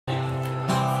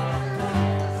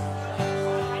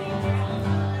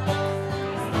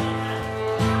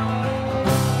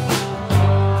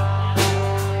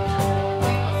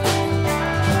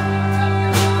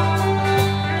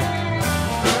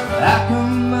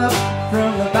up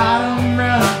from the bottom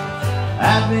run.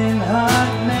 I've been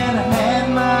hunting and I had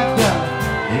my gun.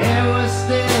 It was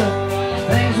still,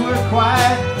 things were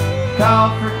quiet.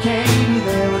 Called for Katie,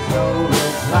 there was no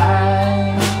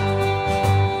reply.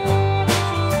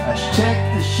 I checked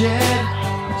the shed,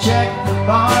 checked the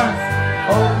barn,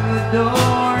 opened the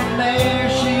door, and there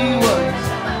she was,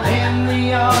 in the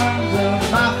arms of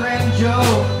my friend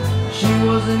Joe. She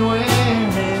wasn't wearing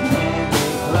any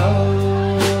clothes.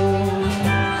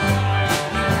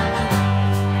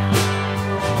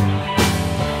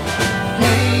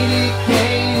 Katie,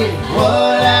 Katie,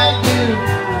 what'd I do?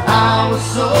 I was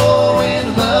so in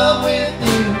love with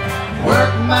you.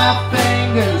 Worked my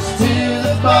fingers to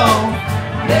the bone.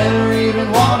 Never even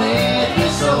wanted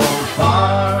this old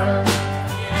farm.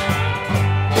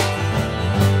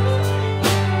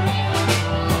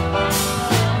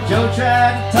 Joe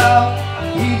tried to talk,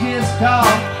 he just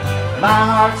called. My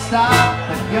heart stopped,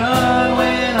 the gun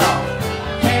went off.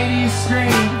 Katie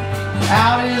screamed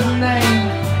out his name,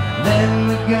 then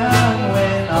the gun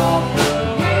went off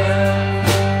again.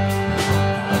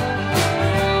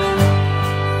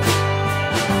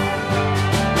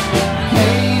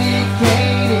 Katie,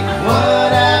 Katie,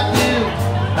 what'd I do?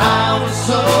 I was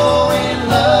so in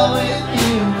love with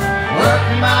you.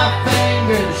 Worked my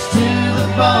fingers to the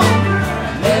bone.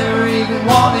 Never even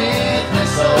wanted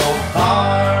this old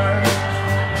farm.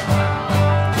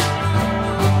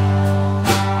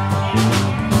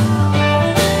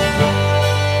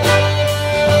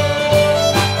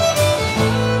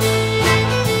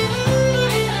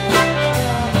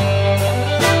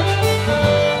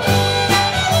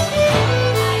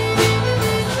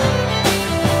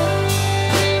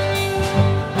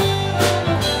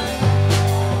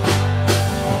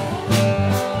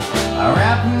 I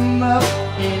wrapped him up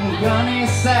in gunny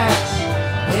sacks,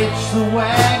 hitched the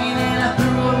wagon and I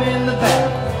threw him in the back.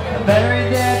 I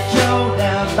buried that Joe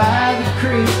down by the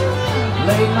creek,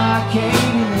 laid my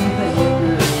Katie beneath the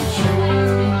hickory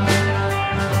tree.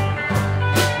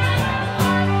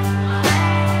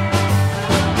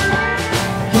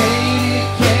 Katie,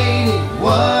 Katie,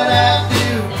 what'd I do?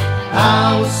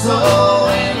 I was so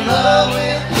in love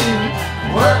with you.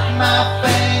 Worked my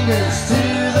fingers to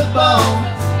the bone.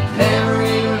 Never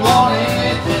even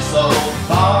wanted this old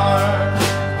farm.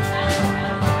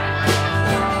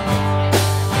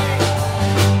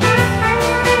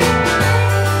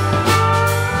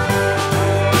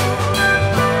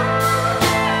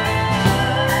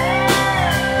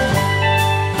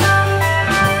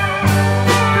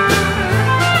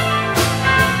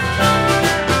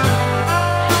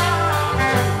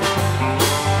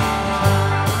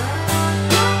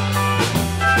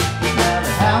 Now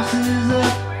the house is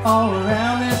up all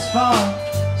around this farm,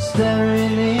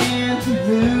 staring into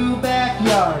new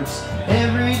backyards.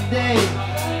 Every day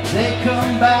they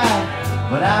come by,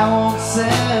 but I won't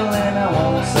sell and I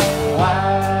won't say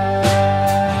why.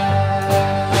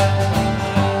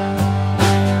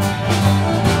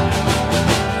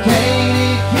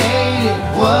 Katie, Katie,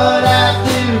 what'd I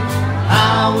do?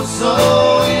 I was so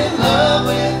in love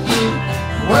with you.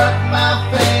 Worked my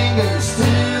fingers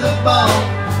to the bone.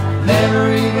 Never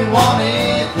even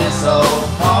wanted this old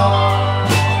farm.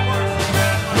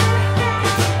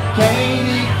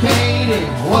 Katie, Katie,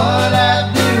 what'd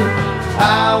I do?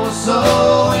 I was so